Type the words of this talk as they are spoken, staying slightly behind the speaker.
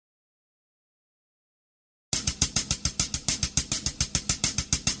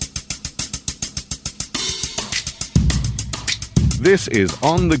This is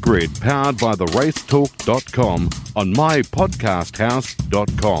On the Grid, powered by theracetalk.com on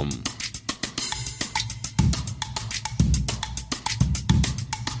mypodcasthouse.com.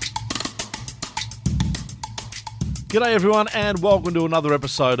 G'day everyone and welcome to another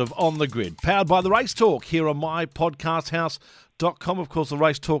episode of On the Grid, powered by the Race Talk here on mypodcasthouse.com. Of course,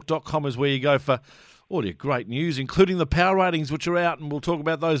 theracetalk.com is where you go for all your great news, including the power ratings, which are out, and we'll talk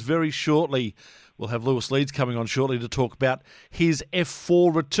about those very shortly. We'll have Lewis Leeds coming on shortly to talk about his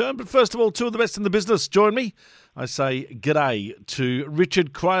F4 return. But first of all, two of the best in the business join me. I say g'day to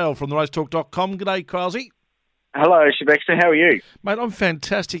Richard Craill from theracetalk.com. G'day, Crailsy. Hello, Shebexter. How are you? Mate, I'm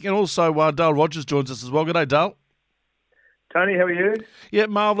fantastic. And also Dale Rogers joins us as well. G'day, Dale. Tony, how are you? Yeah,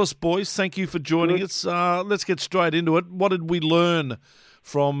 marvellous, boys. Thank you for joining us. Let's get straight into it. What did we learn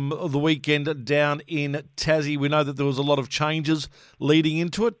from the weekend down in Tassie? We know that there was a lot of changes leading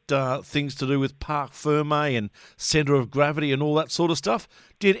into it, things to do with Parc Ferme and centre of gravity and all that sort of stuff.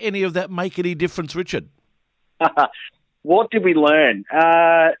 Did any of that make any difference, Richard? What did we learn?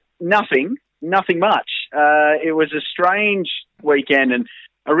 Nothing much. It was a strange weekend and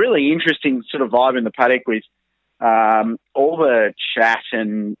a really interesting sort of vibe in the paddock with all the chat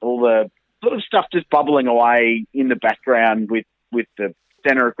and all the sort of stuff just bubbling away in the background with the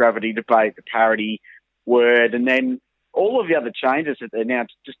centre of gravity debate, the parity word, and then all of the other changes that they're now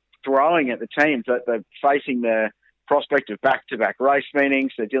just throwing at the teams. That they're facing the prospect of back-to-back race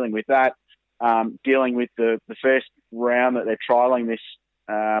meetings. They're dealing with that, dealing with the first round that they're trialling this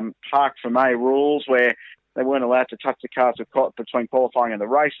Parc Ferme rules where they weren't allowed to touch the cars between qualifying and the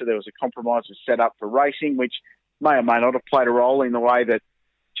race, so there was a compromise set up for racing, which may or may not have played a role in the way that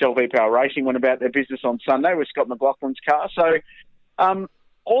Shell V-Power Racing went about their business on Sunday with Scott McLaughlin's car. So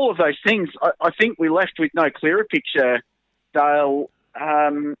all of those things, I think we left with no clearer picture, Dale,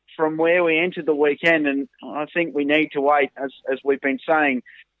 from where we entered the weekend. And I think we need to wait, as we've been saying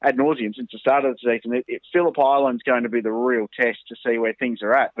ad nauseum since the start of the season. Phillip Island's going to be the real test to see where things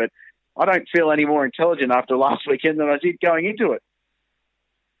are at. But I don't feel any more intelligent after last weekend than I did going into it.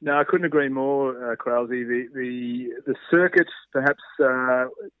 No, I couldn't agree more, Crailsy. The circuit perhaps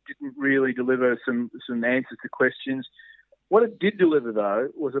didn't really deliver some answers to questions. What it did deliver, though,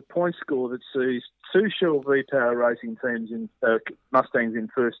 was a point score that sees two Shell V-Power Racing teams in Mustangs in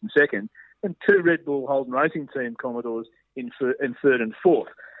first and second, and two Red Bull Holden Racing Team Commodores in third and fourth.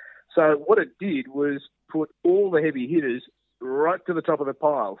 So what it did was put all the heavy hitters right to the top of the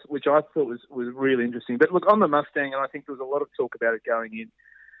piles, which I thought was really interesting. But look, on the Mustang, and I think there was a lot of talk about it going in,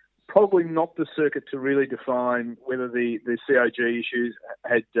 probably not the circuit to really define whether the COG issues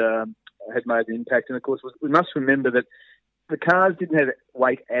had made an impact. And of course, we must remember that the cars didn't have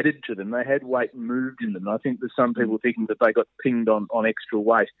weight added to them; they had weight moved in them. I think there's some people thinking that they got pinged on extra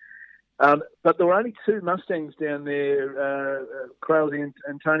weight. But there were only two Mustangs down there, Crailsy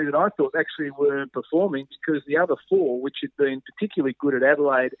and Tony, that I thought actually were performing, because the other four, which had been particularly good at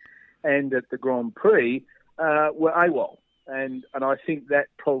Adelaide and at the Grand Prix, were AWOL. And I think that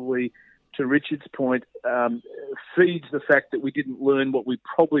probably, to Richard's point, feeds the fact that we didn't learn what we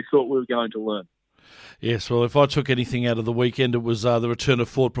probably thought we were going to learn. Yes, well, if I took anything out of the weekend, it was the return of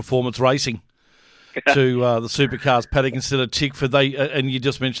Ford Performance Racing to the Supercars paddock instead of Tickford. And you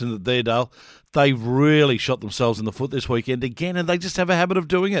just mentioned that there, Dale, they really shot themselves in the foot this weekend again, and they just have a habit of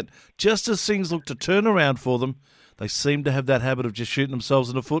doing it. Just as things look to turn around for them, they seem to have that habit of just shooting themselves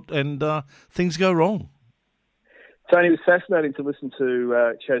in the foot, and things go wrong. Tony, it was fascinating to listen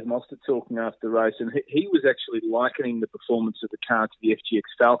to Chaz Mostert talking after the race, and he was actually likening the performance of the car to the FGX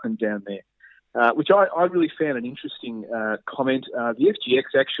Falcon down there, which I really found an interesting comment. The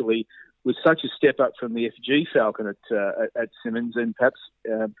FGX actually was such a step up from the FG Falcon at Simmons, and perhaps,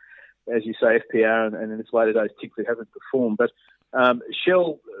 as you say, FPR and in its later days, Tickford haven't performed. But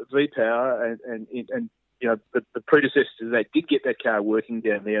Shell V-Power and you know the predecessors to that did get that car working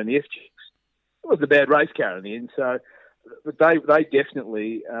down there, and the FGX was a bad race car in the end. So, but they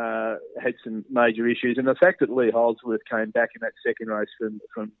definitely had some major issues, and the fact that Lee Holdsworth came back in that second race from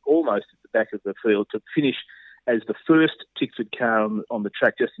almost at the back of the field to finish as the first Tickford car on the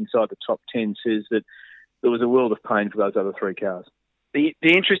track just inside the top 10 says that there was a world of pain for those other three cars. The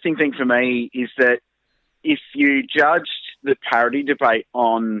interesting thing for me is that if you judged the parity debate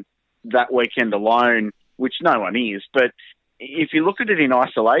on that weekend alone, which no one is, but if you look at it in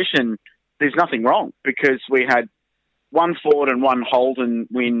isolation, there's nothing wrong, because we had one Ford and one Holden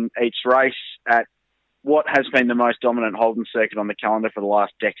win each race at what has been the most dominant Holden circuit on the calendar for the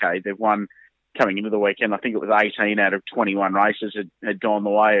last decade. They've won, coming into the weekend, I think it was 18 out of 21 races had gone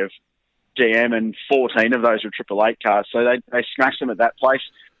the way of GM, and 14 of those were 888 cars. So they smashed them at that place.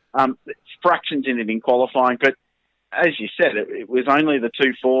 Fractions in it in qualifying, but as you said, it was only the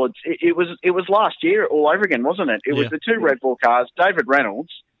two Fords. It was last year all over again, wasn't it? It was the two Red Bull cars, David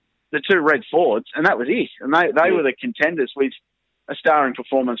Reynolds, the two red Fords, and that was it. And they were the contenders with a starring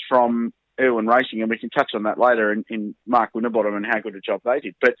performance from Irwin Racing, and we can touch on that later in Mark Winterbottom and how good a job they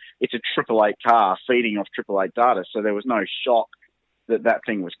did. But it's a 888 car feeding off 888 data, so there was no shock that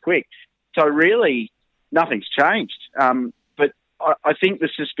thing was quick. So really, nothing's changed. But I think the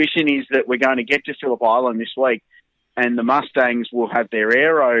suspicion is that we're going to get to Phillip Island this week, and the Mustangs will have their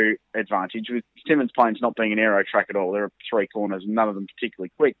aero advantage, with Simmons Plains not being an aero track at all. There are three corners, and none of them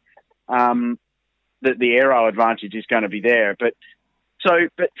particularly quick. The aero advantage is going to be there. But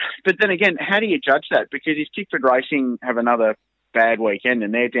then again, how do you judge that? Because if Tickford Racing have another bad weekend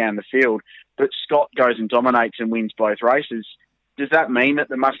and they're down the field, but Scott goes and dominates and wins both races, does that mean that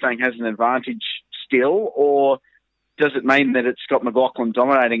the Mustang has an advantage still, or does it mean that it's Scott McLaughlin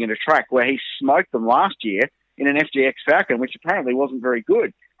dominating at a track where he smoked them last year in an FGX Falcon, which apparently wasn't very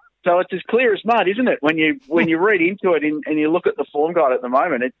good? So it's as clear as mud, isn't it? When you read into it and you look at the form guide at the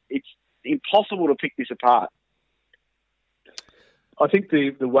moment, it's impossible to pick this apart. I think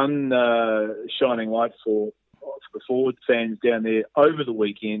the one shining light for the Ford fans down there over the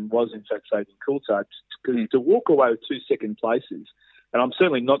weekend was, in fact, Fabian Coulthard. To walk away with 2 second places, and I'm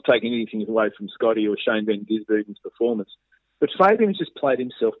certainly not taking anything away from Scotty or Shane Van Gisbergen's performance, but Fabian's just played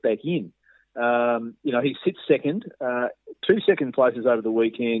himself back in. He sits second. 2 second places over the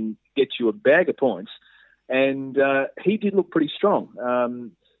weekend gets you a bag of points, and he did look pretty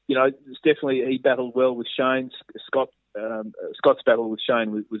strong. It's definitely, he battled well with Shane. Scott's battle with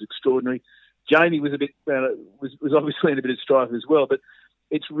Shane was extraordinary. Jamie was was obviously in a bit of strife as well, but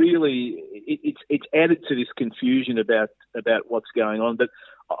it's really it's added to this confusion about what's going on. But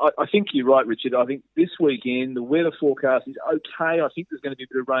I think you're right, Richard. I think this weekend the weather forecast is okay. I think there's going to be a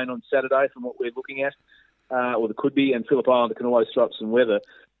bit of rain on Saturday from what we're looking at, or there could be, and Phillip Island can always throw up some weather.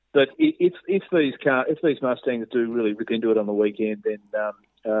 But if these Mustangs do really rip into it on the weekend, then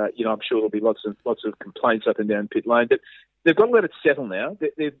I'm sure there'll be lots of complaints up and down pit lane. But they've got to let it settle now.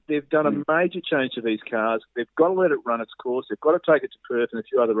 They've done a major change to these cars. They've got to let it run its course. They've got to take it to Perth and a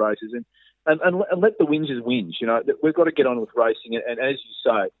few other races, and let the whingers whinge. We've got to get on with racing. And as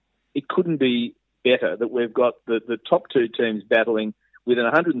you say, it couldn't be better that we've got the top two teams battling within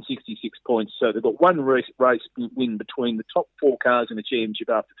 166 points. So they've got one race win between the top four cars in the championship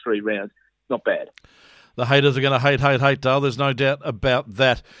after 3 rounds. Not bad. The haters are going to hate, Dale. There's no doubt about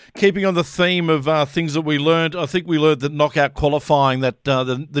that. Keeping on the theme of things that we learned, I think we learned that knockout qualifying, that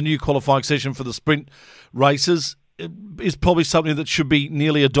the new qualifying session for the sprint races is probably something that should be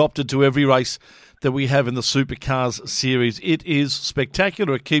nearly adopted to every race that we have in the Supercars series. It is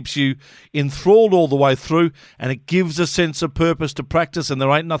spectacular. It keeps you enthralled all the way through, and it gives a sense of purpose to practice, and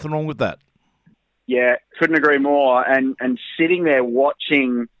there ain't nothing wrong with that. Yeah, couldn't agree more. And sitting there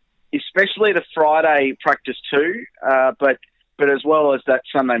watching, especially the Friday practice too, but as well as that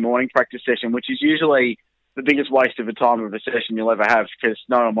Sunday morning practice session, which is usually the biggest waste of a time of a session you'll ever have, because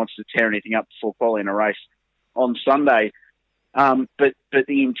no one wants to tear anything up before qualifying a race on Sunday. But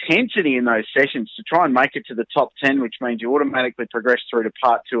the intensity in those sessions to try and make it to the top 10, which means you automatically progress through to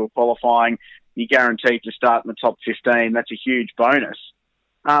part 2 of qualifying, you're guaranteed to start in the top 15. That's a huge bonus.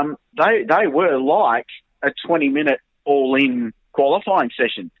 They were like a 20-minute all-in qualifying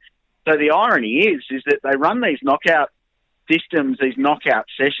session. So the irony is that they run these knockout systems, these knockout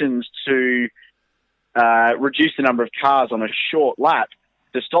sessions to reduce the number of cars on a short lap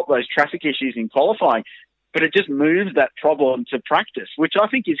to stop those traffic issues in qualifying. But it just moves that problem to practice, which I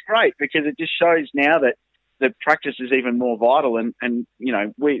think is great, because it just shows now that the practice is even more vital. And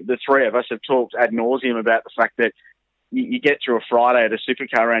we, the three of us, have talked ad nauseum about the fact that you get through a Friday at a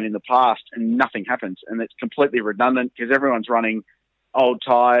supercar round in the past and nothing happens. And it's completely redundant because everyone's running old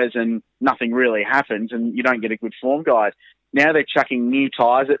tyres and nothing really happens and you don't get a good form guide. Now they're chucking new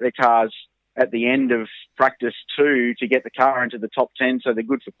tyres at their cars at the end of practice 2 to get the car into the top 10, so they're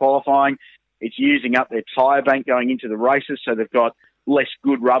good for qualifying. It's using up their tyre bank going into the races, so they've got less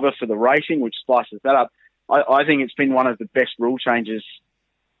good rubber for the racing, which spices that up. I think it's been one of the best rule changes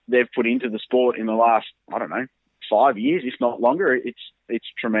they've put into the sport in the last, 5 years, if not longer. It's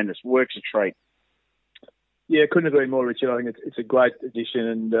tremendous. Works a treat. Yeah, couldn't agree more, Richard. I think it's a great addition,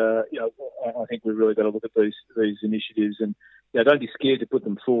 and I think we've really got to look at these initiatives and don't be scared to put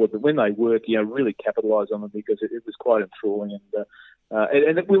them forward. But when they work, really capitalise on them, because it was quite enthralling,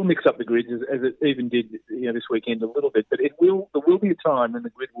 and it will mix up the grids as it even did this weekend a little bit. But there will be a time when the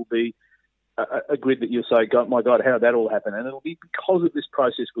grid will be a grid that you'll say, God, my God, how did that all happen? And it'll be because of this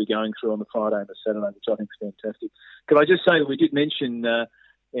process we're going through on the Friday and the Saturday, which I think is fantastic. Could I just say that we did mention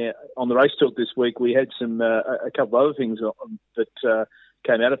on the race talk this week, we had a couple of other things that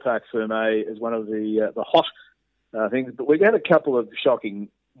came out of Parc Fermé as one of the hot things. But we had a couple of shocking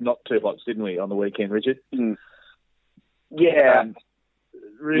not too hots, didn't we, on the weekend, Richard? Mm. Yeah.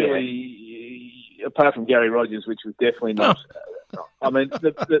 Really, apart from Gary Rogers, which was definitely not. I mean,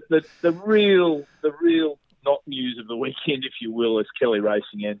 the real not news of the weekend, if you will, is Kelly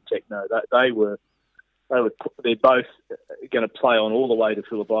Racing and Techno. They're both going to play on all the way to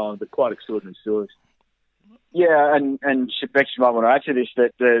Phillip Island, but quite extraordinary stories. Yeah, and Bex, you might want to add to this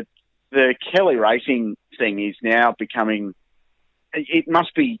that the Kelly Racing thing is now becoming. It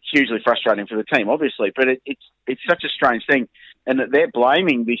must be hugely frustrating for the team, obviously, but it's such a strange thing, and that they're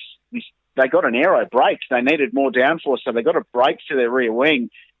blaming this. They got an aero brake. They needed more downforce, so they got a brake to their rear wing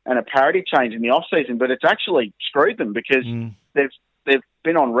and a parity change in the off season. But it's actually screwed them because they've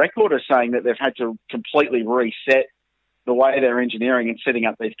been on record as saying that they've had to completely reset the way they're engineering and setting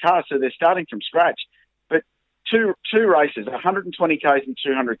up these cars. So they're starting from scratch. But two races, 120 Ks and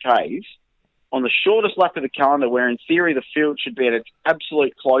 200 Ks, on the shortest lap of the calendar, where in theory the field should be at its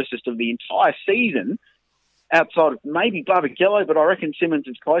absolute closest of the entire season, outside of maybe Barbagallo, but I reckon Simmons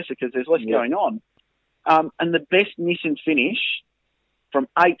is closer because there's less going on. And the best Nissan finish from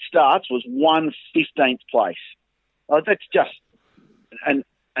 8 starts was 1/15th place. That's just, and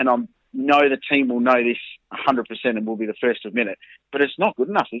I know the team will know this 100% and will be the first to admit it, but it's not good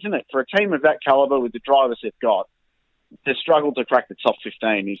enough, isn't it? For a team of that calibre with the drivers they've got, to struggle to crack the top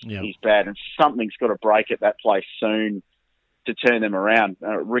 15 is bad, and something's got to break at that place soon to turn them around.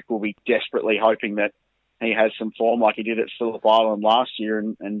 Rick will be desperately hoping that he has some form like he did at Phillip Island last year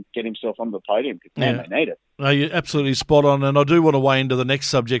and get himself on the podium, because they need it. No, you're absolutely spot on, and I do want to weigh into the next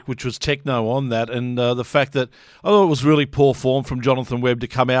subject, which was Techno on that, and the fact that I thought it was really poor form from Jonathan Webb to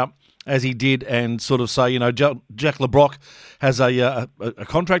come out as he did and sort of say, Jack LeBrock has a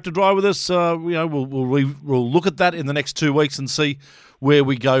contract to drive with us. We'll look at that in the next 2 weeks and see where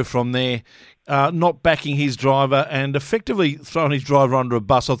we go from there. Not backing his driver and effectively throwing his driver under a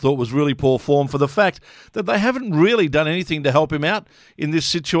bus, I thought was really poor form for the fact that they haven't really done anything to help him out in this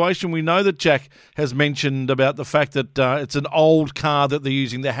situation. We know that Jack has mentioned about the fact that it's an old car that they're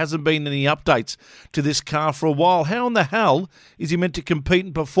using. There hasn't been any updates to this car for a while. How in the hell is he meant to compete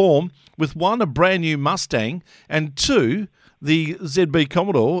and perform with, one, a brand new Mustang, and two, the ZB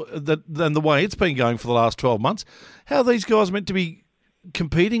Commodore, and the way it's been going for the last 12 months? How are these guys meant to be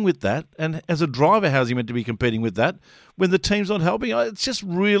competing with that, and as a driver, how's he meant to be competing with that when the team's not helping? It's just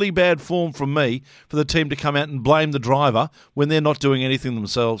really bad form from me for the team to come out and blame the driver when they're not doing anything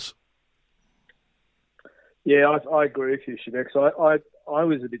themselves. Yeah, I agree with you, Shebex. I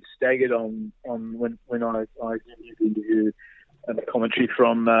was a bit staggered on when I did the interview and the commentary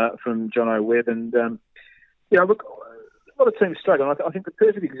from John O'Webb, and look, a lot of teams struggle. I think the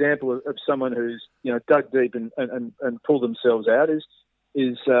perfect example of someone who's dug deep and pulled themselves out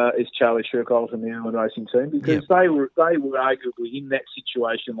is Charlie Shirkholt and the Irwin Racing team, because they were arguably in that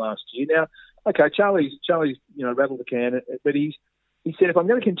situation last year. Now, okay, Charlie's rattled the can, but he said, if I'm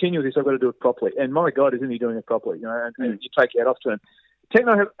going to continue with this, I've got to do it properly. And my God, isn't he doing it properly? And you take your hat off to him.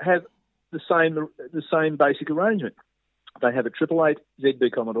 Techno have the same basic arrangement. They have a 888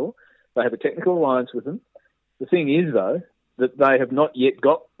 ZB Commodore. They have a technical alliance with them. The thing is, though, that they have not yet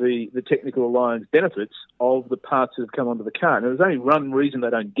got the technical alliance benefits of the parts that have come onto the car. And there's only one reason they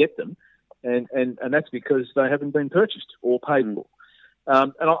don't get them, and that's because they haven't been purchased or paid for.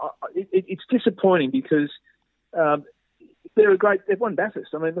 It's disappointing because they've won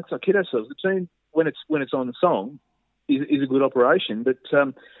Bathurst. I mean, let's not kid ourselves. The team, when it's on song, is a good operation, but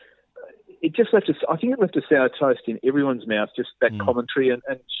it just left us. I think it left a sour taste in everyone's mouth. Just that commentary, and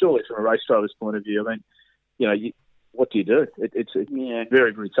surely from a race driver's point of view, I mean, what do you do? It's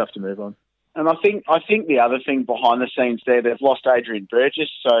very, very tough to move on. And I think the other thing behind the scenes there, they've lost Adrian Burgess,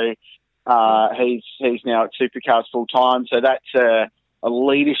 so he's now at Supercars full time. So that's a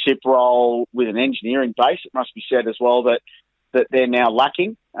leadership role with an engineering base. It must be said as well that they're now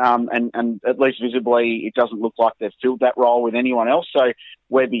lacking, and at least visibly, it doesn't look like they've filled that role with anyone else. So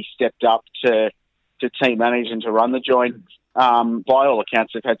Webby stepped up to team manage and to run the joint. By all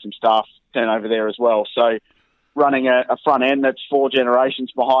accounts, they've had some staff turnover there as well. So running a front end that's 4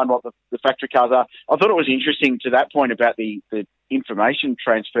 generations behind what the factory cars are. I thought it was interesting to that point about the information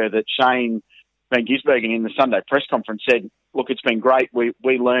transfer that Shane Van Gisbergen in the Sunday press conference said, look, it's been great. We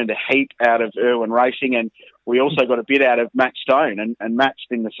learned a heap out of Irwin Racing, and we also got a bit out of Matt Stone, and Matt's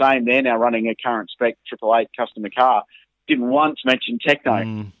been the same. They're now running a current spec 888 customer car. Didn't once mention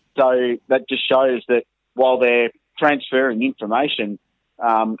Techno. So that just shows that while they're transferring information,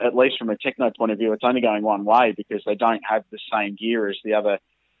 at least from a Techno point of view, it's only going one way because they don't have the same gear as the other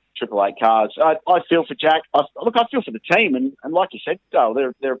Triple Eight cars. I feel for Jack. I feel for the team, and like you said, Dale,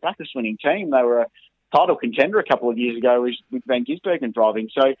 they're a Bathurst-winning team. They were a title contender a couple of years ago with Van Gisbergen driving,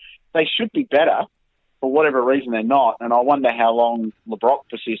 so they should be better. For whatever reason, they're not, and I wonder how long LeBrock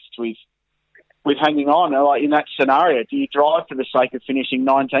persists with hanging on. Like in that scenario, do you drive for the sake of finishing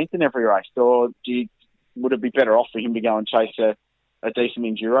 19th in every race, or would it be better off for him to go and chase a decent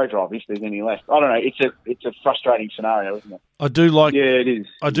enduro drive if there's any left? I don't know. It's a frustrating scenario, isn't it? I do like. Yeah, it is.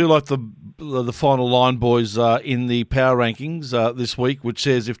 I do like the final line, boys, in the power rankings this week, which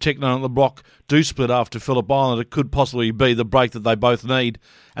says if Techno and LeBrock do split after Phillip Island, it could possibly be the break that they both need,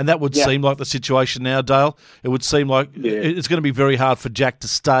 and that would seem like the situation now, Dale. It would seem like it's going to be very hard for Jack to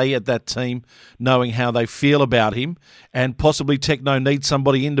stay at that team, knowing how they feel about him, and possibly Techno needs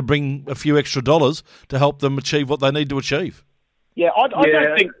somebody in to bring a few extra dollars to help them achieve what they need to achieve. Yeah, I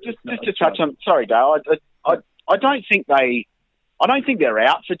don't think. Just to touch on. Sorry, Dale. I don't think they're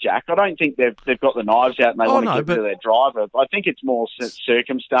out for Jack. I don't think they've got the knives out and they want to get rid of their driver. I think it's more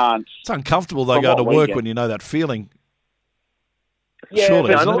circumstance. It's uncomfortable they go to work when you know that feeling. Yeah,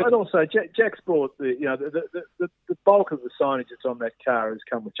 surely, and also Jack's brought the bulk of the signage that's on that car has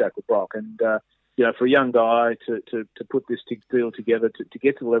come with Jack LeBrock, and for a young guy to put this deal together to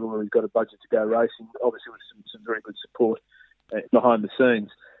get to the level where he's got a budget to go racing, obviously with some very good support behind the scenes.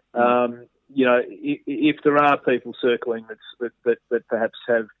 If there are people circling that perhaps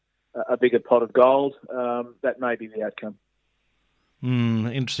have a bigger pot of gold, that may be the outcome.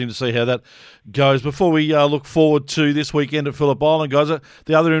 Interesting to see how that goes. Before we look forward to this weekend at Phillip Island, guys,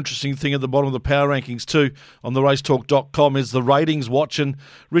 the other interesting thing at the bottom of the power rankings too on the racetalk.com is the ratings watch. And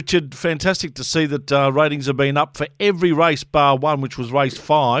Richard, fantastic to see that ratings have been up for every race bar one, which was race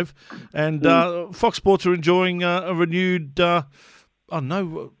 5. And Fox Sports are enjoying a renewed look,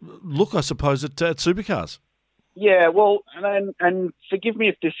 I suppose, at Supercars. Yeah, well, and forgive me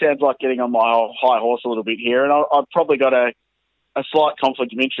if this sounds like getting on my high horse a little bit here, and I've probably got a slight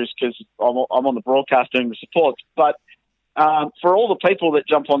conflict of interest because I'm on the broadcast doing the supports. But for all the people that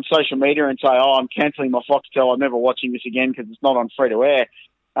jump on social media and say, I'm cancelling my Foxtel, I'm never watching this again because it's not on free-to-air,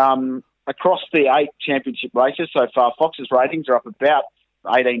 across the 8 championship races so far, Fox's ratings are up about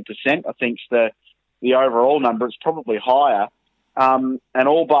 18%. I think it's the overall number. It's probably higher. And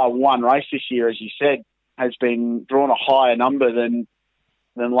all bar one race this year, as you said, has been drawn a higher number than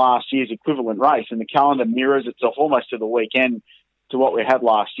last year's equivalent race. And the calendar mirrors itself almost to the weekend to what we had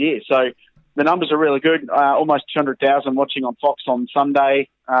last year. So the numbers are really good. Almost 200,000 watching on Fox on Sunday,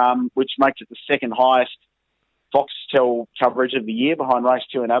 which makes it the second highest Foxtel coverage of the year behind race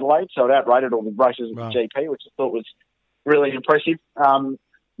 2 in Adelaide. So it outrated all the races of the GP, which I thought was really impressive.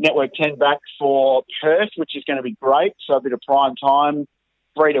 Network 10 back for Perth, which is going to be great. So a bit of prime time,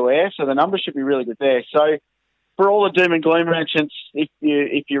 free to air. So the numbers should be really good there. So for all the doom and gloom merchants, if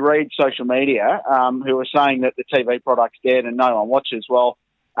you read social media, who are saying that the TV product's dead and no one watches, well,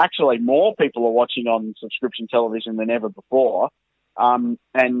 actually more people are watching on subscription television than ever before. And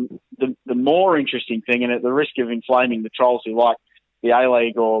the more interesting thing, and at the risk of inflaming the trolls who like the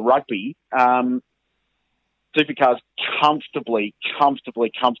A-League or rugby, Supercars comfortably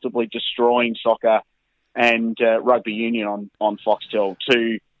destroying soccer and rugby union on Foxtel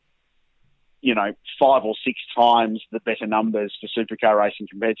to, 5 or 6 times the better numbers for supercar racing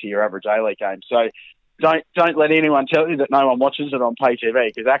compared to your average A-League game. So don't let anyone tell you that no one watches it on pay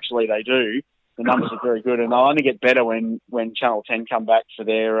TV, because actually they do. The numbers are very good, and they'll only get better when Channel 10 come back for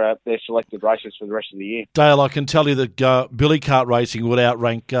their selected races for the rest of the year. Dale, I can tell you that billy cart racing would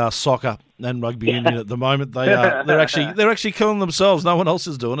outrank soccer and rugby union at the moment. They're actually killing themselves. No one else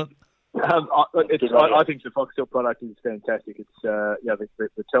is doing it. I think the Foxtel product is fantastic. It's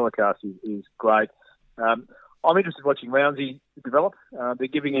the telecast is great. I'm interested in watching Roundsy develop. They're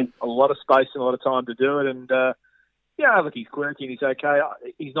giving him a lot of space and a lot of time to do it, and look, he's quirky and he's okay.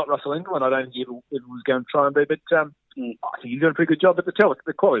 He's not Russell England. I don't think he ever was going to try and be, but I think he's doing a pretty good job. But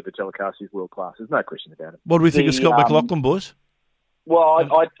the quality of the telecast is world class. There's no question about it. What do we think of Scott McLaughlin, boys? Well, I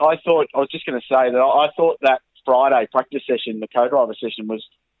thought I was just going to say that I thought that Friday practice session, the co-driver session, was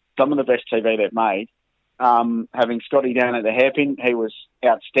some of the best TV they've made. Having Scotty down at the hairpin, he was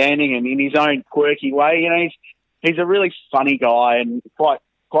outstanding, and in his own quirky way, he's a really funny guy and quite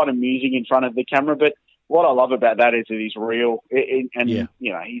amusing in front of the camera. But what I love about that is that he's real,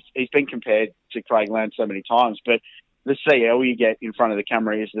 he's been compared to Craig Land so many times. But the CL you get in front of the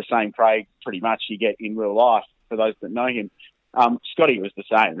camera is the same Craig pretty much you get in real life. For those that know him, Scotty was the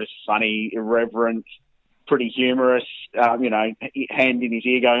same. Just funny, irreverent, pretty humorous, hand in his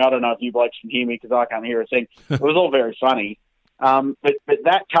ear going, I don't know if you blokes can hear me because I can't hear a thing. It was all very funny. But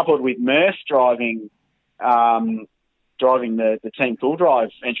that coupled with Merce driving driving the Team Cool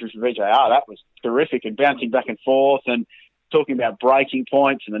Drive entry for VJR. That was terrific, and bouncing back and forth and talking about braking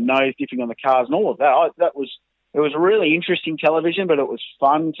points and the nose dipping on the cars and all of that. It was really interesting television, but it was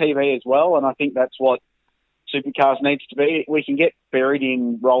fun TV as well, and I think that's what Supercars needs to be. We can get buried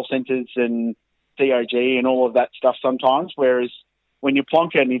in roll centres and COG and all of that stuff sometimes, whereas when you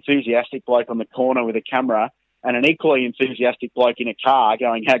plonk an enthusiastic bloke on the corner with a camera and an equally enthusiastic bloke in a car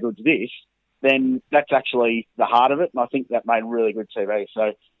going, how good's this, then that's actually the heart of it, and I think that made really good TV.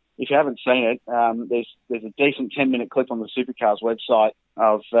 So if you haven't seen it, there's a decent 10-minute clip on the Supercars website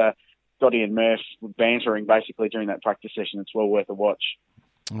of Dottie and Murph bantering basically during that practice session. It's well worth a watch.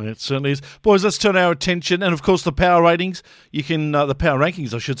 It certainly is. Boys, let's turn our attention, and of course the power ratings, you can, the power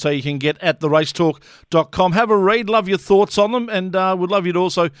rankings, I should say, you can get at theracetalk.com. Have a read, love your thoughts on them, and would love you to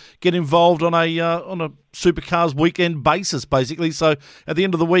also get involved on a Supercars weekend basis, basically. So at the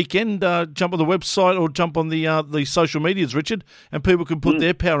end of the weekend, jump on the website or jump on the social medias, Richard, and people can put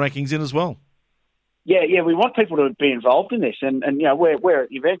their power rankings in as well. Yeah, we want people to be involved in this, and we're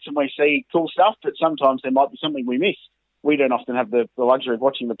at events and we see cool stuff, but sometimes there might be something we miss. We don't often have the luxury of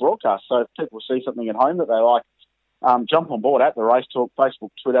watching the broadcast, so if people see something at home that they like, jump on board at the Race Talk, Facebook,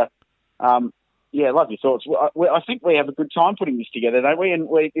 Twitter. Love your thoughts. I think we have a good time putting this together, don't we? And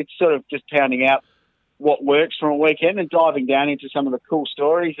it's sort of just pounding out what works from a weekend and diving down into some of the cool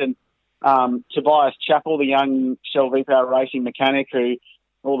stories. And Tobias Chappell, the young Shell V-Power racing mechanic who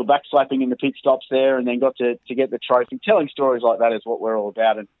all the backslapping in the pit stops there and then got to get the trophy. Telling stories like that is what we're all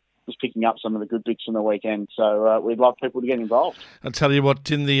about, and just picking up some of the good bits from the weekend. So we'd love people to get involved. I'll tell you what,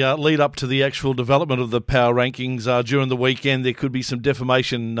 in the lead up to the actual development of the power rankings during the weekend, there could be some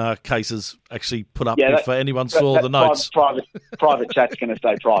defamation cases actually put up if anyone saw the notes. Private chat's going to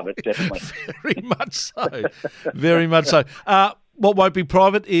stay private, definitely. Very much so. Very much so. What won't be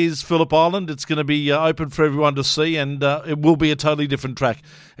private is Phillip Island. It's going to be open for everyone to see, and it will be a totally different track,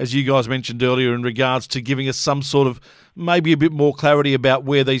 as you guys mentioned earlier, in regards to giving us some sort of maybe a bit more clarity about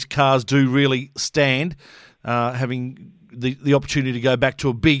where these cars do really stand. Having the opportunity to go back to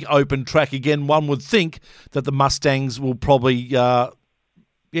a big open track again, one would think that the Mustangs will probably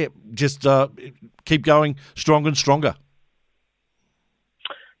keep going stronger and stronger.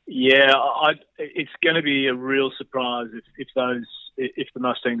 Yeah, it's going to be a real surprise if the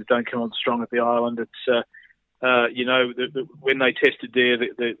Mustangs don't come on strong at the island. It's when they tested there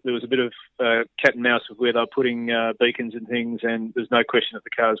was a bit of cat and mouse with where they were putting beacons and things, and there's no question that the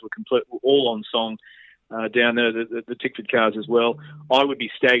cars were all on song down there. The Tickford cars as well. I would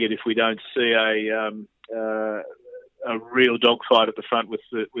be staggered if we don't see a real dogfight at the front with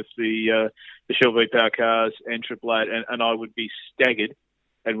the Shell V-Power cars and Triple Eight, and I would be staggered.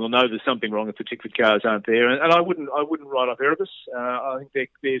 And we'll know there's something wrong if the Tickford cars aren't there. And I wouldn't write off Erebus. I think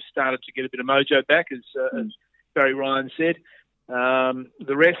they've started to get a bit of mojo back, as Barry Ryan said.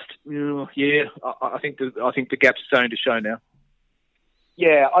 The rest, I think the gap's starting to show now.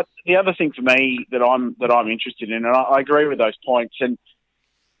 Yeah, the other thing for me that I'm interested in, and I agree with those points, and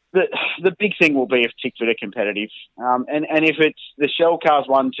the big thing will be if Tickford are competitive, and if it's the Shell cars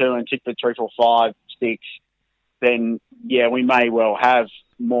 1, 2, and Tickford 3, 4, 5, 6, then we may well have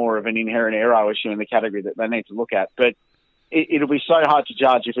more of an inherent aero issue in the category that they need to look at. But it'll be so hard to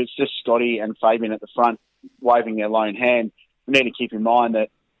judge if it's just Scotty and Fabian at the front waving their lone hand. We need to keep in mind that,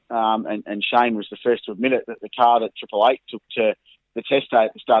 and Shane was the first to admit it, that the car that Triple Eight took to the test day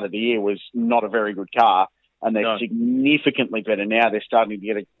at the start of the year was not a very good car, and they're significantly better now. They're starting to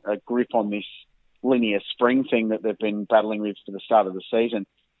get a grip on this linear spring thing that they've been battling with for the start of the season.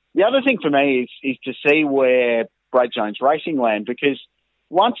 The other thing for me is to see where Brad Jones Racing land, because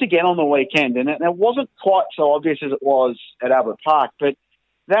once again on the weekend, and it wasn't quite so obvious as it was at Albert Park, but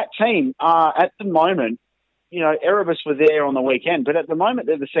that team are at the moment, Erebus were there on the weekend, but at the moment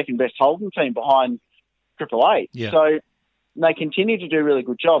they're the second best Holden team behind Triple Eight. Yeah. So they continue to do really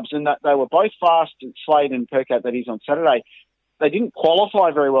good jobs, and that they were both fast at Slade and Percat, that is, on Saturday. They didn't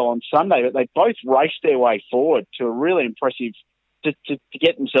qualify very well on Sunday, but they both raced their way forward to a really impressive to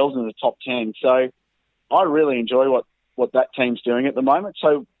get themselves into the top 10. So I really enjoy what that team's doing at the moment.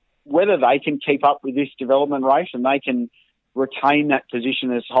 So whether they can keep up with this development race and they can retain that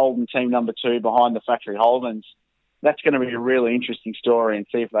position as Holden team number 2 behind the factory Holdens, that's going to be a really interesting story, and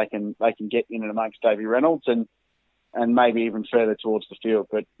see if they can get in and amongst Davey Reynolds and maybe even further towards the field.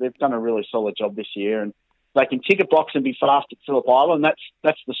 But they've done a really solid job this year, and they can tick a box and be fast at Phillip Island.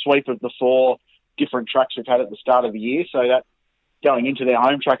 That's the sweep of the 4 different tracks we've had at the start of the year. So that going into their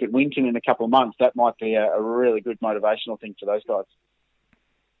home track at Winton in a couple of months, that might be a really good motivational thing for those guys.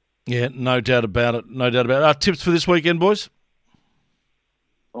 Yeah, no doubt about it. No doubt about it. Tips for this weekend, boys?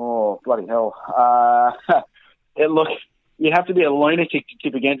 Oh, bloody hell. Look, you'd have to be a lunatic to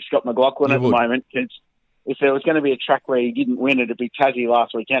tip against Scott McLaughlin at the moment, because if there was going to be a track where he didn't win, it'd be Tassie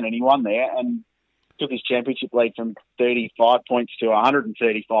last weekend, and he won there and took his championship lead from 35 points to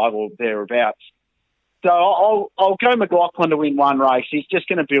 135 or thereabouts. So I'll go McLaughlin to win one race. He's just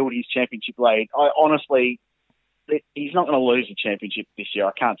going to build his championship lead. Honestly, he's not going to lose the championship this year.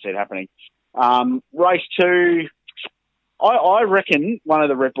 I can't see it happening. Race 2, I reckon one of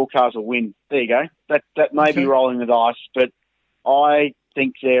the Red Bull cars will win. There you go. That may be rolling the dice, but I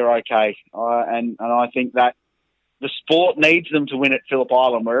think they're okay. And I think that the sport needs them to win at Phillip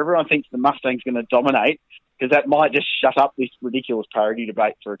Island, where everyone thinks the Mustang's going to dominate, because that might just shut up this ridiculous parity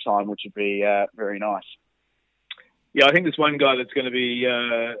debate for a time, which would be very nice. Yeah, I think there's one guy that's going to be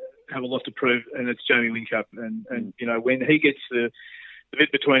have a lot to prove, and it's Jamie Whincup. And you know, when he gets the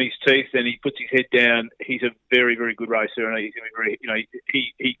bit between his teeth and he puts his head down, he's a very, very good racer, and he's going to be very, you know,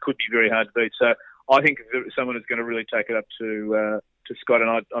 he could be very hard to beat. So I think someone is going to really take it up to Scott,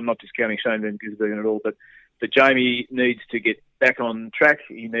 and I'm not discounting Shane Van Gisbergen at all, but Jamie needs to get back on track.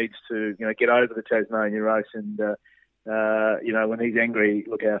 He needs to, you know, get over the Tasmania race, and you know, when he's angry,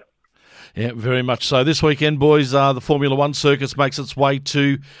 look out. Yeah, very much so. This weekend, boys, the Formula One circus makes its way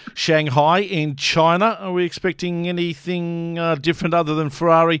to Shanghai in China. Are we expecting anything different other than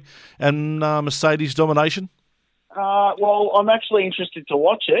Ferrari and Mercedes domination? Well, I'm actually interested to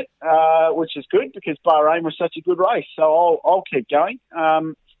watch it, which is good, because Bahrain was such a good race. So I'll keep going.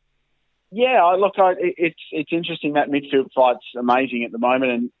 It's interesting. That midfield fight's amazing at the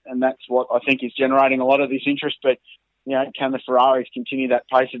moment, and that's what I think is generating a lot of this interest. But, you know, can the Ferraris continue that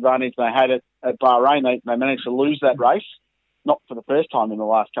pace advantage they had at Bahrain? They managed to lose that race, not for the first time in the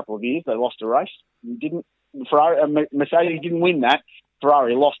last couple of years. They lost a race. Mercedes didn't win that.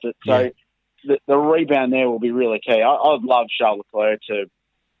 Ferrari lost it. So the rebound there will be really key. I'd love Charles Leclerc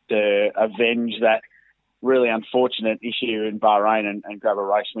to avenge that really unfortunate issue in Bahrain and grab a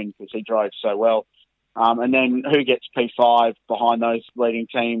race win, because he drove so well. And then who gets P5 behind those leading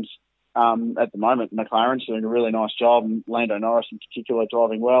teams? At the moment, McLaren's doing a really nice job, and Lando Norris in particular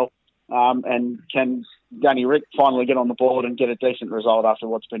driving well. And can Danny Rick finally get on the board and get a decent result after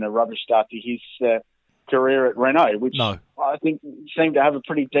what's been a rubbish start to his career at Renault, which I think seemed to have a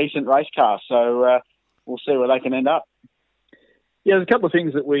pretty decent race car. So we'll see where they can end up. Yeah, there's a couple of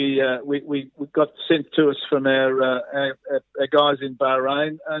things that we got sent to us from our guys in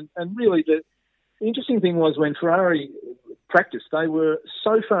Bahrain, and really the interesting thing was when Ferrari practiced, they were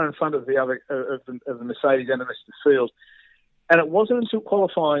so far in front of the other of the Mercedes and the rest of the field, and it wasn't until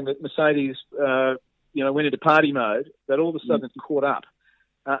qualifying that Mercedes went into party mode that all of a sudden it caught up.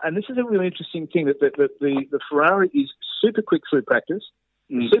 And this is a really interesting thing, that the Ferrari is super quick through practice,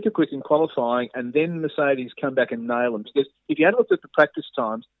 super quick in qualifying, and then Mercedes come back and nail them. Because if you had looked at the practice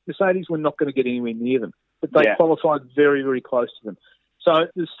times, Mercedes were not going to get anywhere near them, but they qualified very, very close to them. So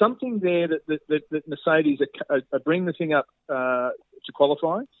there's something there that Mercedes are bringing the thing up to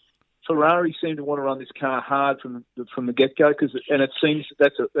qualifying. Ferrari seem to want to run this car hard from the get-go, and it seems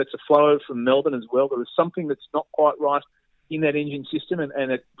that's a flow from Melbourne as well. There is something that's not quite right in that engine system,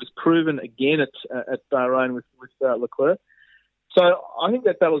 and it was proven again at Bahrain with Leclerc. So I think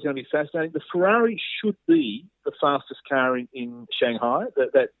that battle's going to be fascinating. The Ferrari should be the fastest car in Shanghai.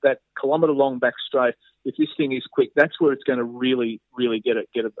 That kilometre-long back straight, if this thing is quick, that's where it's going to really, really get a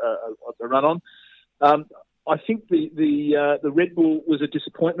run on. I think the Red Bull was a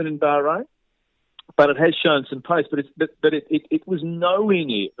disappointment in Bahrain, but it has shown some pace. But it was nowhere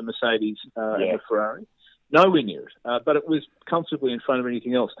near the Mercedes and the Ferrari, nowhere near it. But it was comfortably in front of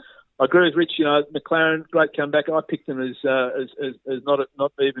anything else. I agree with Rich. You know, McLaren, great comeback. I picked them as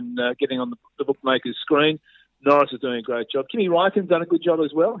not even getting on the bookmaker's screen. Norris is doing a great job. Kimi Räikkönen's done a good job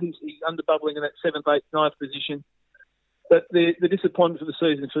as well. He's underbubbling in that 7th, 8th, 9th position. But the disappointment for the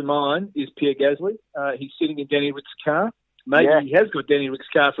season for mine is Pierre Gasly. He's sitting in Danny Rick's car. Maybe he has got Danny Rick's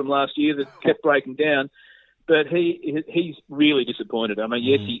car from last year that kept breaking down. But he's really disappointed. I mean,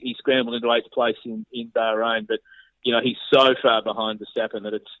 yes, he scrambled into 8th place in Bahrain, but you know, he's so far behind Verstappen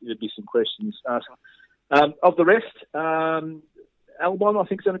that there'd be some questions asked. Of the rest, Albon, I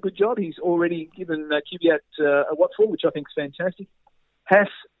think, has done a good job. He's already given Kvyat a what for, which I think is fantastic. Haas,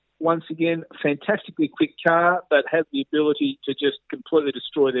 once again, fantastically quick car, but have the ability to just completely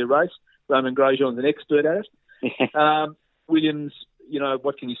destroy their race. Romain Grosjean's an expert at it. Williams, you know,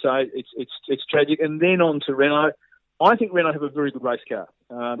 what can you say? It's tragic. And then on to Renault. I think Renault have a very good race car.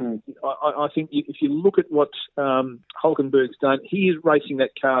 I think if you look at what Hülkenberg's done, he is racing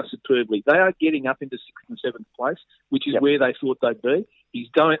that car superbly. They are getting up into 6th and 7th place, which is where they thought they'd be. He's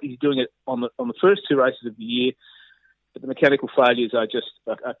doing it on the first 2 races of the year. but the mechanical failures are just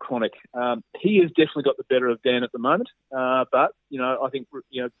are chronic. He has definitely got the better of Dan at the moment, but I think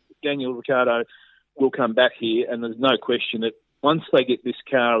Daniel Ricciardo will come back here, and there's no question that once they get this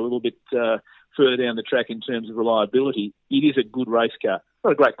car a little bit further down the track in terms of reliability, it is a good race car.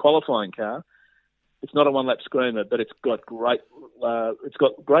 Not a great qualifying car. It's not a one-lap screamer, but it's got great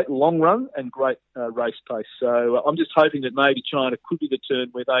long run and great race pace. So I'm just hoping that maybe China could be the turn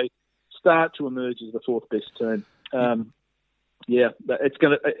where they start to emerge as the fourth best team. It's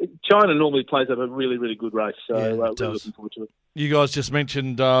going to. China normally plays up a really, really good race, so really looking forward to it. You guys just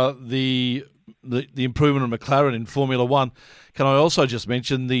mentioned the improvement of McLaren in Formula One. Can I also just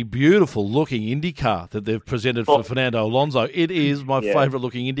mention the beautiful looking Indy car that they've presented for Fernando Alonso? It is my favourite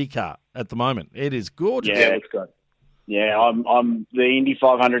looking Indy car at the moment. It is gorgeous. Yeah, it's good. Yeah, I'm the Indy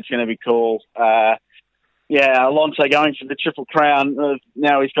 500 is going to be cool. Alonso going for the Triple Crown.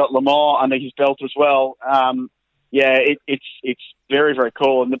 Now he's got Le Mans under his belt as well. It's very, very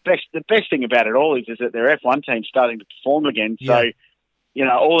cool. And the best thing about it all is that their F1 team's starting to perform again. So,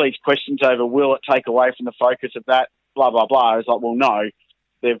 all these questions over will it take away from the focus of that, blah, blah, blah. It's like, well, no.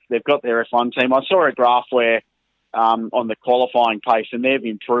 They've got their F1 team. I saw a graph where on the qualifying pace, and they've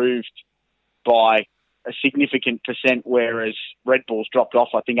improved by a significant percent, whereas Red Bull's dropped off,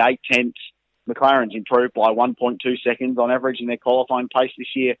 I think, 0.8. McLaren's improved by 1.2 seconds on average in their qualifying pace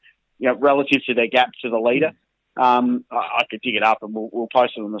this year, relative to their gap to the leader. I could dig it up and we'll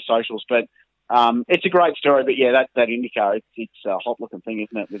post it on the socials, but it's a great story. But that IndyCar, it's a hot looking thing,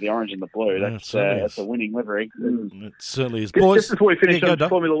 isn't it? With the orange and the blue, that's a winning livery. It certainly is. Boys, just before we finish on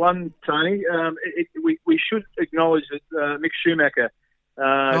Formula One, Tony, we should acknowledge that Mick Schumacher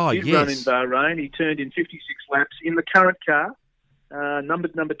did run in Bahrain. He turned in 56 laps in the current car,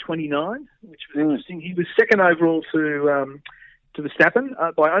 numbered number 29, which was interesting. He was second overall to Verstappen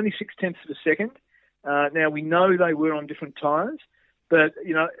by only 0.6 of a second. Now, we know they were on different tyres, but,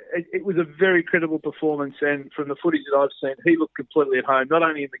 it was a very credible performance, and from the footage that I've seen, he looked completely at home, not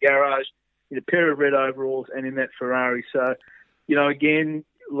only in the garage, in a pair of red overalls and in that Ferrari. So, again,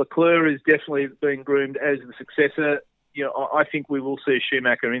 Leclerc is definitely being groomed as the successor. I think we will see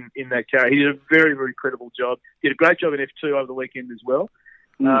Schumacher in that car. He did a very, very credible job. He did a great job in F2 over the weekend as well.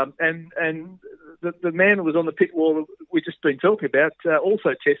 And the man that was on the pit wall we've just been talking about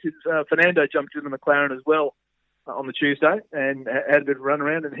also tested. Fernando jumped in the McLaren as well on the Tuesday and had a bit of a run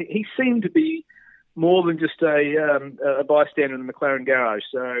around. And he seemed to be more than just a bystander in the McLaren garage.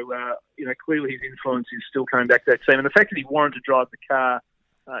 So, clearly his influence is still coming back to that team. And the fact that he wanted to drive the car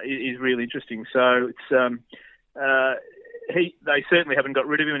is really interesting. So it's they certainly haven't got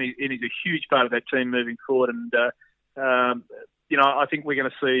rid of him, and he's a huge part of that team moving forward. And I think we're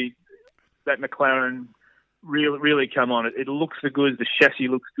going to see that McLaren really come on. It looks the good. The chassis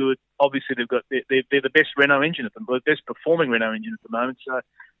looks good. Obviously, they're the best Renault engine at the best performing Renault engine at the moment. So,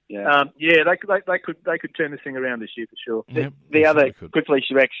 they could turn this thing around this year for sure. The other quickly,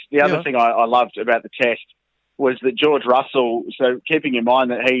 Shebex, the other thing I loved about the test was that George Russell. So, keeping in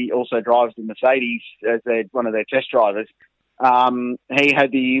mind that he also drives the Mercedes as one of their test drivers. He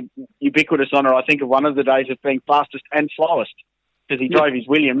had the ubiquitous honour, I think, of one of the days of being fastest and slowest because he drove his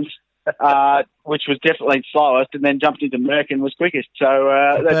Williams, which was definitely slowest, and then jumped into Merck and was quickest.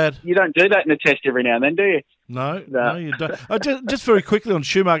 So you don't do that in a test every now and then, do you? No, you don't. Just very quickly on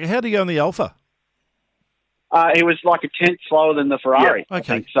Schumacher, how did he go in the Alpha? He was like a tenth slower than the Ferrari. Yeah,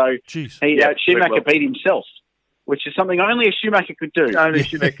 okay. I think. So Schumacher beat himself, which is something only a Schumacher could do. Only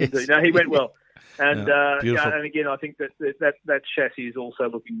Schumacher could do. No, he went well. And and again, I think that chassis is also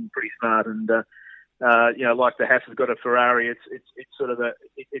looking pretty smart. And like the Haas has got a Ferrari, it's sort of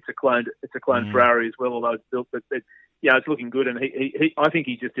it's a clone Ferrari as well, although it's built. But it's looking good. And he I think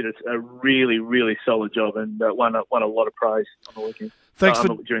he just did a really, really solid job and won a lot of praise on the weekend.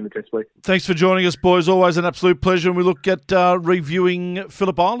 During the test week. Thanks for joining us, boys. Always an absolute pleasure. And we look at reviewing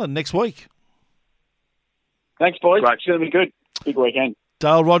Phillip Island next week. Thanks, boys. Right. It's going to be good. Big weekend.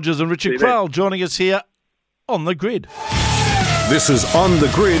 Dale Rogers and Richard Crowell joining us here on The Grid. This is On The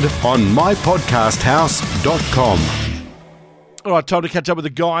Grid on mypodcasthouse.com. All right, time to catch up with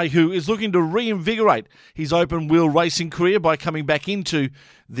a guy who is looking to reinvigorate his open-wheel racing career by coming back into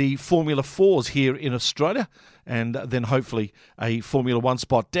the Formula 4s here in Australia, and then hopefully a Formula 1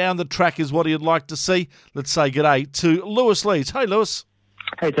 spot down the track is what he'd like to see. Let's say g'day to Lewis Leeds. Hey, Lewis.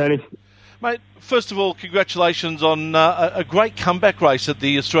 Hey, Tony. Mate, first of all, congratulations on a great comeback race at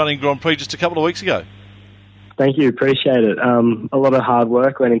the Australian Grand Prix just a couple of weeks ago. Thank you, appreciate it. A lot of hard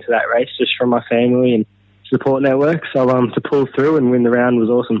work went into that race just from my family and support network, so to pull through and win the round was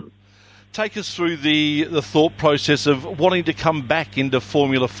awesome. Take us through the thought process of wanting to come back into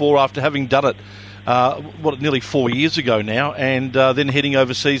Formula 4 after having done it nearly 4 years ago now, and then heading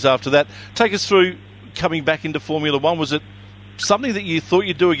overseas after that. Take us through coming back into Formula One. Was it something that you thought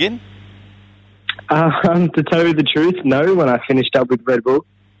you'd do again? To tell you the truth, no, when I finished up with Red Bull.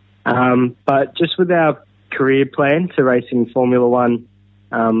 But just with our career plan to race in Formula One,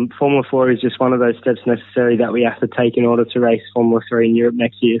 Formula 4 is just one of those steps necessary that we have to take in order to race Formula 3 in Europe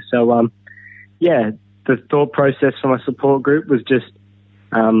next year. So, the thought process for my support group was just,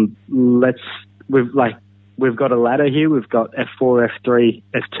 we've got a ladder here. We've got F4, F3,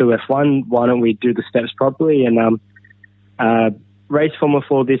 F2, F1. Why don't we do the steps properly and race Formula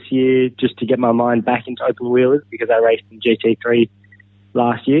 4 this year just to get my mind back into open wheelers because I raced in GT3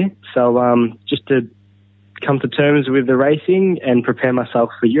 last year. So just to come to terms with the racing and prepare myself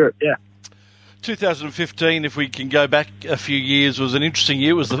for Europe, 2015, if we can go back a few years, was an interesting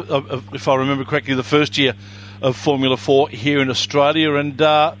year. It was, if I remember correctly, the first year of Formula 4 here in Australia, and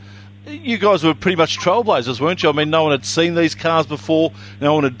you guys were pretty much trailblazers, weren't you? I mean, no one had seen these cars before,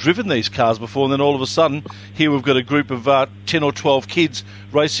 no one had driven these cars before, and then all of a sudden, here we've got a group of 10 or 12 kids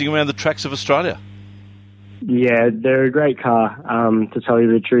racing around the tracks of Australia. Yeah, they're a great car, to tell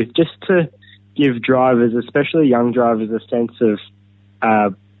you the truth. Just to give drivers, especially young drivers, a sense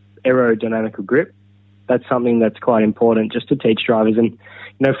of aerodynamical grip. That's something that's quite important just to teach drivers. And,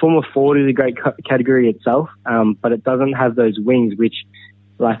 Formula Ford is a great category itself, but it doesn't have those wings, which,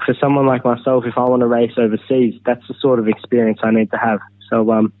 like for someone like myself, if I want to race overseas, that's the sort of experience I need to have.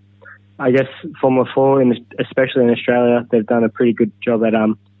 So I guess Formula 4, especially in Australia, they've done a pretty good job at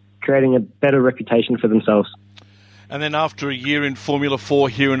creating a better reputation for themselves. And then after a year in Formula 4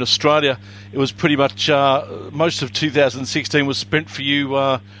 here in Australia, it was pretty much most of 2016 was spent for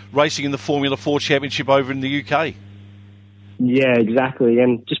you racing in the Formula 4 Championship over in the UK. Yeah, exactly.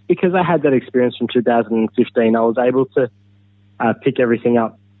 And just because I had that experience from 2015, I was able to pick everything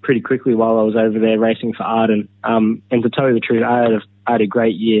up pretty quickly while I was over there racing for Arden. And to tell you the truth, I had a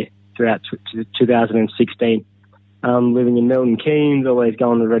great year throughout 2016. Living in Milton Keynes, always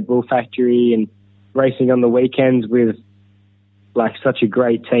going to the Red Bull factory and racing on the weekends with such a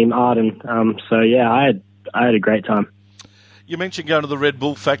great team, Arden. I had a great time. You mentioned going to the Red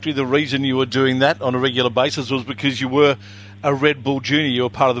Bull factory. The reason you were doing that on a regular basis was because you were a Red Bull Junior. You were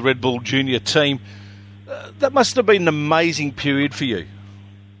part of the Red Bull Junior team. That must have been an amazing period for you.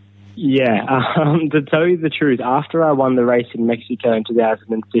 Yeah, to tell you the truth, after I won the race in Mexico in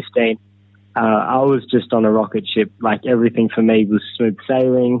 2015, I was just on a rocket ship. Everything for me was smooth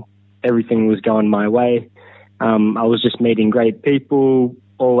sailing. Everything was going my way. I was just meeting great people,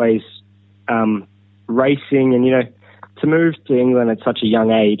 always racing. And, to move to England at such a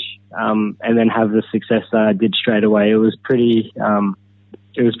young age and then have the success that I did straight away, it was pretty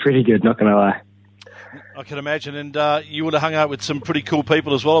good, not going to lie. I can imagine. And you would have hung out with some pretty cool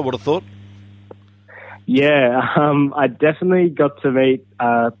people as well, I would have thought. Yeah, I definitely got to meet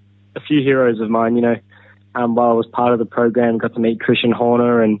a few heroes of mine, while I was part of the program. Got to meet Christian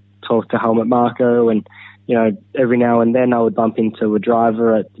Horner and talk to Helmut Marko, and every now and then I would bump into a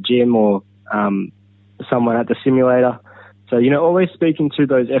driver at the gym or someone at the simulator. So always speaking to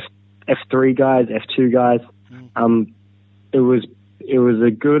those F3 guys, F2 guys. It was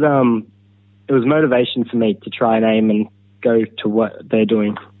a good it was motivation for me to try and aim and go to what they're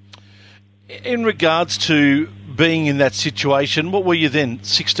doing. In regards to being in that situation, what were you then?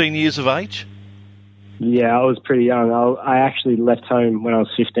 16 years of age? Yeah, I was pretty young. I actually left home when I was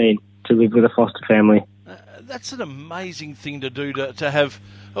 15 to live with a foster family. That's an amazing thing to do, to have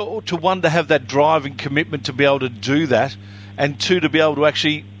that drive and commitment to be able to do that, and two, to be able to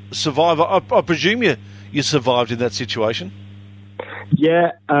actually survive. I presume you survived in that situation.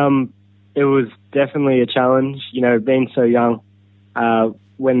 Yeah, it was definitely a challenge. Being so young,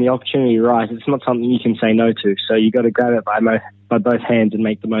 when the opportunity arises, it's not something you can say no to. So you got to grab it by both hands and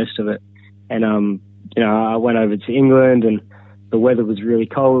make the most of it. And I went over to England, and the weather was really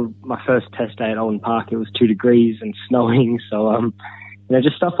cold. My first test day at Owen Park, it was 2 degrees and snowing. So,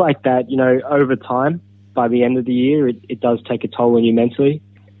 just stuff like that, over time, by the end of the year, it does take a toll on you mentally.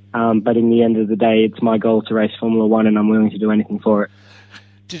 But in the end of the day, it's my goal to race Formula One, and I'm willing to do anything for it.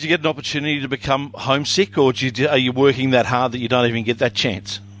 Did you get an opportunity to become homesick, or are you working that hard that you don't even get that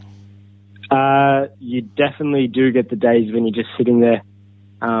chance? You definitely do get the days when you're just sitting there.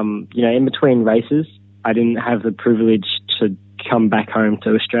 In between races, I didn't have the privilege to come back home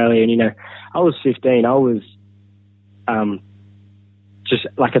to Australia. And, I was 15. I was just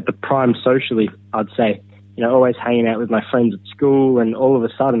at the prime socially, I'd say. Always hanging out with my friends at school, and all of a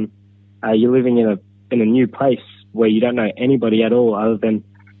sudden, you're living in a new place where you don't know anybody at all other than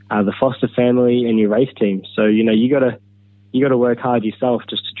the foster family and your race team. So you gotta work hard yourself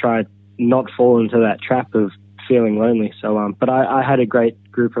just to try not fall into that trap of feeling lonely. So, but I had a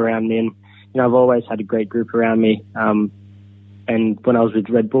great group around me, and I've always had a great group around me. And when I was with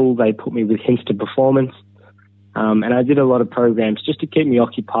Red Bull, they put me with Hints to Performance. And I did a lot of programs just to keep me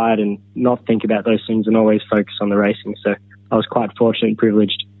occupied and not think about those things and always focus on the racing. So I was quite fortunate and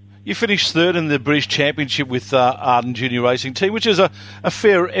privileged. You finished third in the British Championship with Arden Junior Racing Team, which is a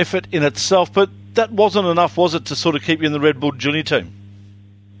fair effort in itself, but that wasn't enough, was it, to sort of keep you in the Red Bull Junior Team?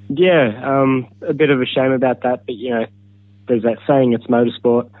 Yeah, a bit of a shame about that, but, there's that saying, it's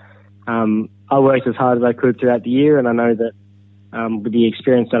motorsport. I worked as hard as I could throughout the year, and I know that with the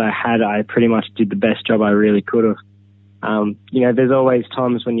experience that I had, I pretty much did the best job I really could have. There's always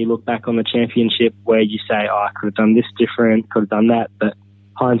times when you look back on the championship where you say, I could have done this different, could have done that, but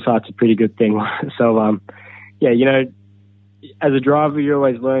hindsight's a pretty good thing. So, as a driver, you're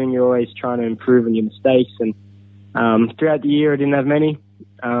always learning, you're always trying to improve on your mistakes, and throughout the year I didn't have many,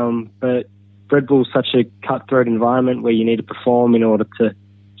 but Red Bull's such a cutthroat environment where you need to perform in order to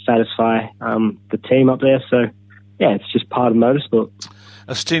satisfy the team up there, so yeah, it's just part of motorsport.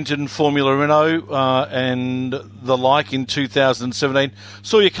 A stint in Formula Renault and the like in 2017.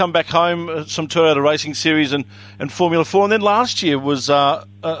 Saw you come back home, some Toyota Racing Series and Formula 4. And then last year was a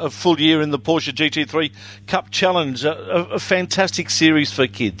full year in the Porsche GT3 Cup Challenge, a fantastic series for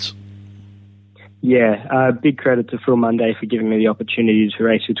kids. Yeah, big credit to Phil Munday for giving me the opportunity to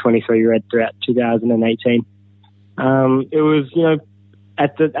race with 23 Red throughout 2018. It was,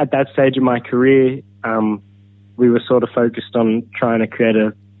 at that stage of my career, we were sort of focused on trying to create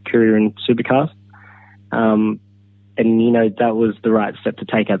a career in supercars. And, that was the right step to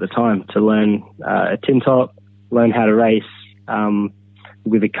take at the time, to learn a tin top, learn how to race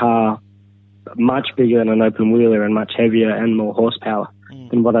with a car much bigger than an open wheeler and much heavier and more horsepower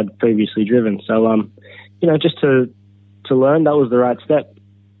than what I'd previously driven. So, just to learn, that was the right step.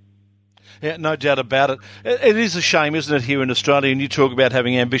 Yeah, no doubt about it. It is a shame, isn't it, here in Australia, and you talk about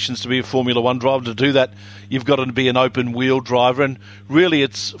having ambitions to be a Formula 1 driver. To do that, you've got to be an open-wheel driver, and really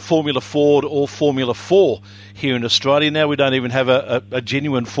it's Formula Ford or Formula 4 here in Australia. Now we don't even have a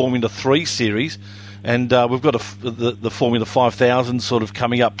genuine Formula 3 series, and we've got the Formula 5000 sort of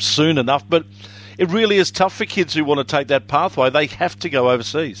coming up soon enough, but it really is tough for kids who want to take that pathway. They have to go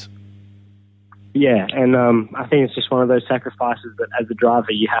overseas. Yeah, and I think it's just one of those sacrifices that as a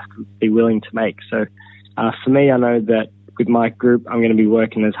driver you have to be willing to make. So for me, I know that with my group, I'm going to be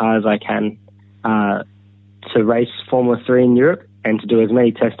working as hard as I can to race Formula 3 in Europe and to do as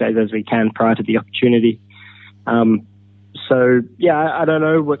many test days as we can prior to the opportunity. So, I don't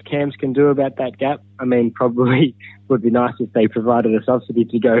know what CAMS can do about that gap. I mean, probably would be nice if they provided a subsidy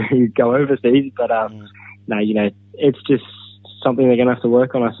to go overseas, but it's just something they're going to have to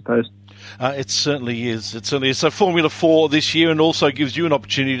work on, I suppose. It certainly is. It certainly is. So Formula 4 this year, and also gives you an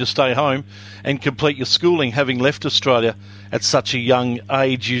opportunity to stay home and complete your schooling, having left Australia at such a young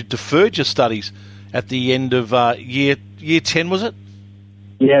age. You deferred your studies at the end of year 10, was it?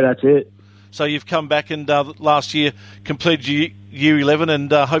 Yeah, that's it. So you've come back and last year completed year 11,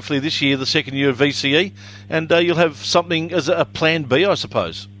 and hopefully this year the second year of VCE, and you'll have something as a plan B, I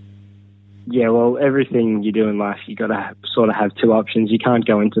suppose. Yeah, well, everything you do in life, you got to sort of have two options. You can't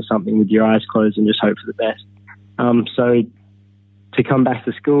go into something with your eyes closed and just hope for the best. So to come back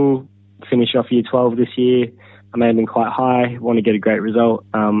to school, finish off year 12 this year, I'm aiming quite high, want to get a great result.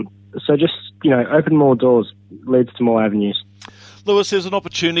 So just, open more doors, leads to more avenues. Lewis, there's an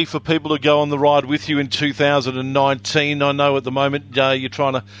opportunity for people to go on the ride with you in 2019. I know at the moment you're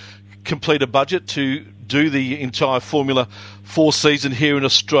trying to complete a budget to do the entire Formula 4 season here in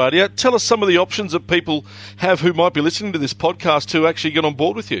Australia. Tell us some of the options that people have who might be listening to this podcast to actually get on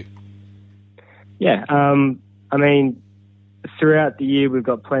board with you. Yeah, I mean, throughout the year we've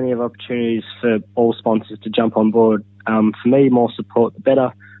got plenty of opportunities for all sponsors to jump on board. For me, more support the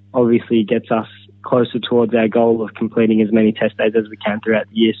better. Obviously, it gets us closer towards our goal of completing as many test days as we can throughout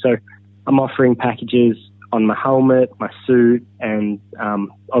the year. So I'm offering packages on my helmet, my suit, and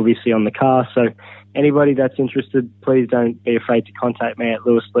obviously on the car. So anybody that's interested, please don't be afraid to contact me at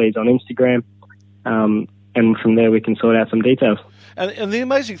Lewis Leeds on Instagram, and from there we can sort out some details. And the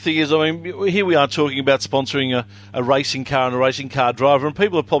amazing thing is, I mean, here we are talking about sponsoring a racing car and a racing car driver, and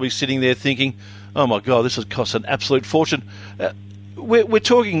people are probably sitting there thinking, oh my God, this has cost an absolute fortune. We're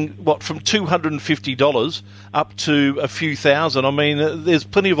talking, from $250 up to a few thousand. I mean, there's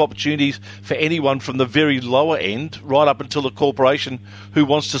plenty of opportunities for anyone from the very lower end right up until a corporation who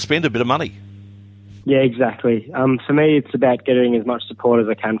wants to spend a bit of money. Yeah, exactly. For me, it's about getting as much support as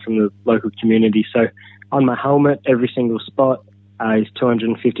I can from the local community. So on my helmet, every single spot is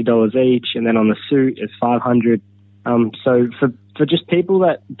 $250 each, and then on the suit, it's $500. So for for just people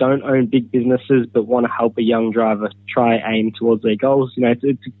that don't own big businesses but want to help a young driver try aim towards their goals,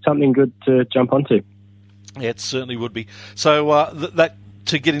 it's something good to jump onto. Yeah, it certainly would be. So that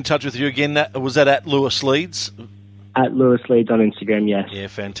to get in touch with you again, was that at Lewis Leeds? At Lewis Leeds on Instagram, yes. Yeah,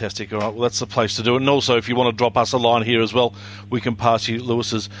 fantastic. All right, well, that's the place to do it. And also, if you want to drop us a line here as well, we can pass you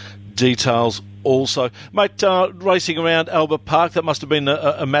Lewis's details also. Mate, racing around Albert Park, that must have been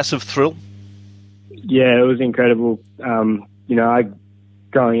a massive thrill. Yeah, it was incredible.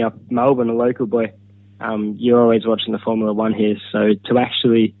 Growing up Melbourne, a local boy, you're always watching the Formula One here. So to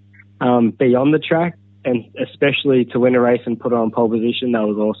actually be on the track, and especially to win a race and put it on pole position, that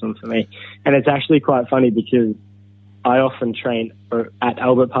was awesome for me. And it's actually quite funny because I often train at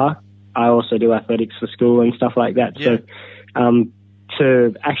Albert Park. I also do athletics for school and stuff like that. Yeah. So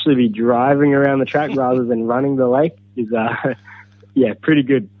to actually be driving around the track rather than running the lake is, pretty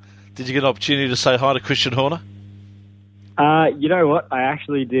good. Did you get an opportunity to say hi to Christian Horner? You know what? I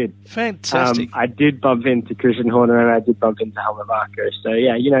actually did. Fantastic. I did bump into Christian Horner and I did bump into Helmut Marko. So,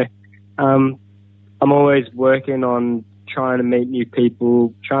 yeah, I'm always working on trying to meet new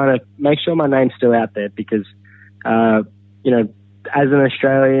people, trying to make sure my name's still out there because, as an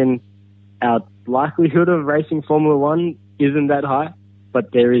Australian, our likelihood of racing Formula One isn't that high,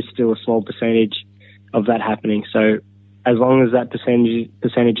 but there is still a small percentage of that happening. So as long as that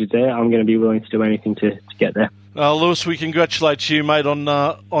percentage is there, I'm going to be willing to do anything to get there. Lewis, we congratulate you, mate,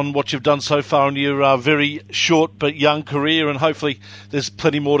 on what you've done so far in your very short but young career, and hopefully there's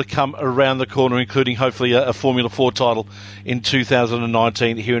plenty more to come around the corner, including hopefully a Formula 4 title in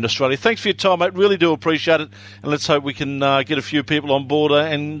 2019 here in Australia. Thanks for your time, mate. Really do appreciate it, and let's hope we can get a few people on board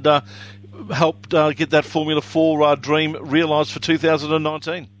and help get that Formula 4 dream realised for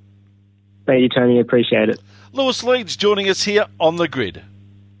 2019. Thank you, Tony. Appreciate it. Lewis Leeds joining us here on The Grid.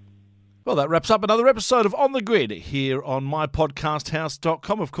 Well, that wraps up another episode of On The Grid here on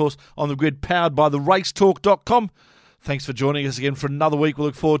mypodcasthouse.com. Of course, On The Grid, powered by theracetalk.com. Thanks for joining us again for another week. We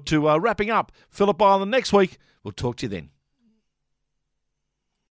look forward to wrapping up Phillip Island next week. We'll talk to you then.